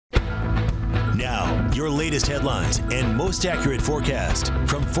Now, your latest headlines and most accurate forecast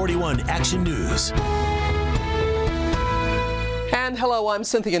from 41 Action News. And hello, I'm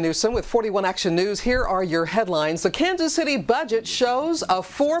Cynthia Newsom with 41 Action News. Here are your headlines. The Kansas City budget shows a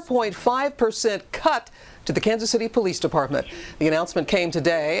 4.5% cut to the Kansas City Police Department. The announcement came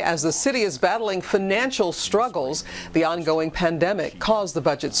today as the city is battling financial struggles. The ongoing pandemic caused the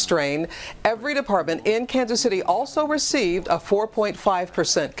budget strain. Every department in Kansas City also received a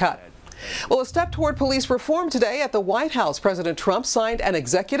 4.5% cut. Well, a step toward police reform today at the White House. President Trump signed an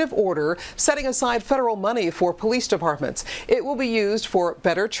executive order setting aside federal money for police departments. It will be used for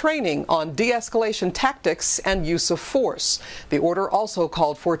better training on de-escalation tactics and use of force. The order also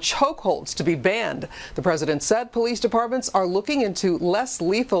called for chokeholds to be banned. The president said police departments are looking into less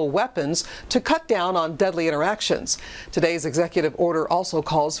lethal weapons to cut down on deadly interactions. Today's executive order also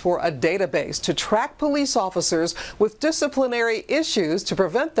calls for a database to track police officers with disciplinary issues to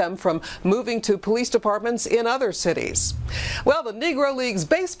prevent them from moving to police departments in other cities. Well, the Negro Leagues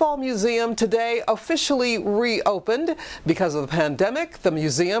Baseball Museum today officially reopened. Because of the pandemic, the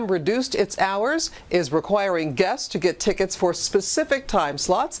museum reduced its hours, is requiring guests to get tickets for specific time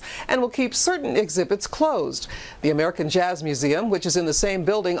slots, and will keep certain exhibits closed. The American Jazz Museum, which is in the same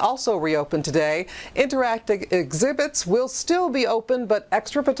building, also reopened today. Interactive exhibits will still be open, but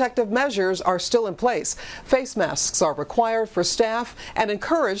extra protective measures are still in place. Face masks are required for staff and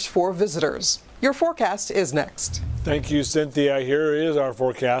encouraged for visitors. Your forecast is next. Thank you, Cynthia. Here is our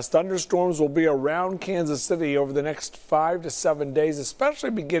forecast. Thunderstorms will be around Kansas City over the next 5 to 7 days, especially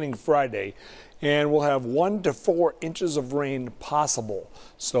beginning Friday. And we'll have 1 to 4 inches of rain possible.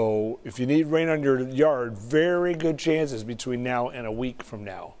 So if you need rain on your yard, very good chances between now and a week from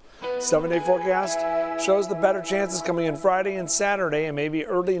now. 7-day forecast shows the better chances coming in Friday and Saturday and maybe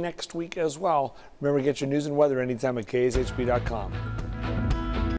early next week as well. Remember to get your news and weather anytime at KSHB.com.